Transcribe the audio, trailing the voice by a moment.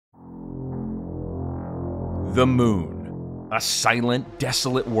The moon. A silent,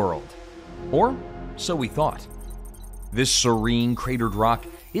 desolate world. Or so we thought. This serene, cratered rock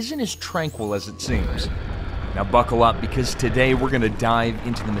isn't as tranquil as it seems. Now buckle up, because today we're going to dive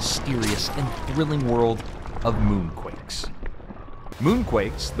into the mysterious and thrilling world of moonquakes.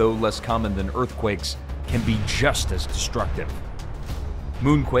 Moonquakes, though less common than earthquakes, can be just as destructive.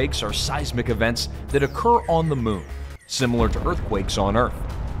 Moonquakes are seismic events that occur on the moon, similar to earthquakes on Earth.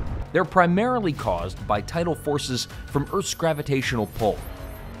 They're primarily caused by tidal forces from Earth's gravitational pull,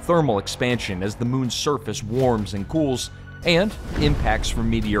 thermal expansion as the moon's surface warms and cools, and impacts from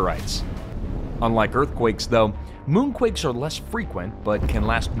meteorites. Unlike earthquakes, though, moonquakes are less frequent but can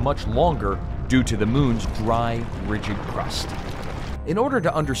last much longer due to the moon's dry, rigid crust. In order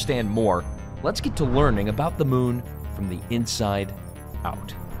to understand more, let's get to learning about the moon from the inside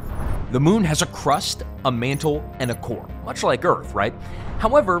out. The moon has a crust, a mantle, and a core, much like Earth, right?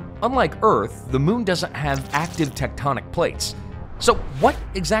 However, unlike Earth, the moon doesn't have active tectonic plates. So what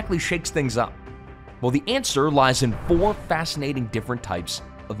exactly shakes things up? Well, the answer lies in 4 fascinating different types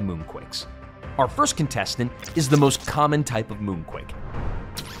of moonquakes. Our first contestant is the most common type of moonquake: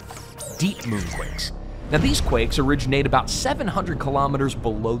 deep moonquakes. Now, these quakes originate about 700 kilometers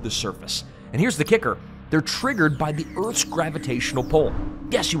below the surface. And here's the kicker: they're triggered by the Earth's gravitational pull.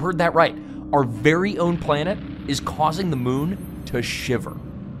 Yes, you heard that right. Our very own planet is causing the moon to shiver.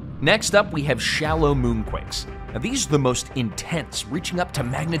 Next up, we have shallow moonquakes. Now, these are the most intense, reaching up to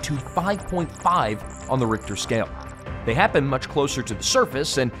magnitude 5.5 on the Richter scale. They happen much closer to the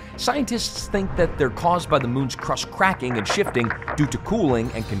surface, and scientists think that they're caused by the moon's crust cracking and shifting due to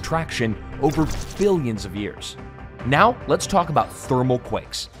cooling and contraction over billions of years. Now, let's talk about thermal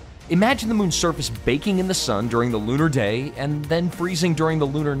quakes. Imagine the moon's surface baking in the sun during the lunar day and then freezing during the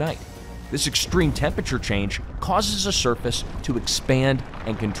lunar night. This extreme temperature change causes a surface to expand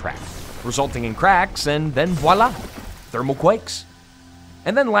and contract, resulting in cracks, and then voila, thermal quakes.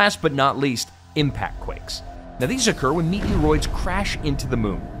 And then last but not least, impact quakes. Now, these occur when meteoroids crash into the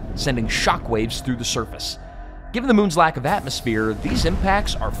moon, sending shockwaves through the surface. Given the moon's lack of atmosphere, these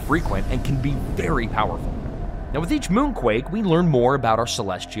impacts are frequent and can be very powerful. Now, with each moonquake, we learn more about our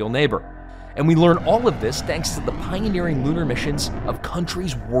celestial neighbor. And we learn all of this thanks to the pioneering lunar missions of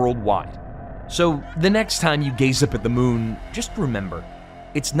countries worldwide. So, the next time you gaze up at the moon, just remember,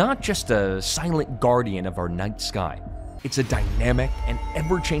 it's not just a silent guardian of our night sky. It's a dynamic and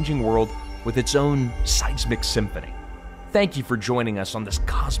ever-changing world with its own seismic symphony. Thank you for joining us on this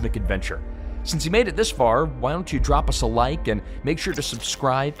cosmic adventure. Since you made it this far, why don't you drop us a like and make sure to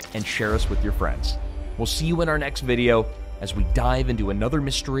subscribe and share us with your friends. We'll see you in our next video as we dive into another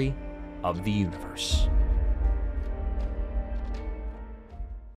mystery of the universe.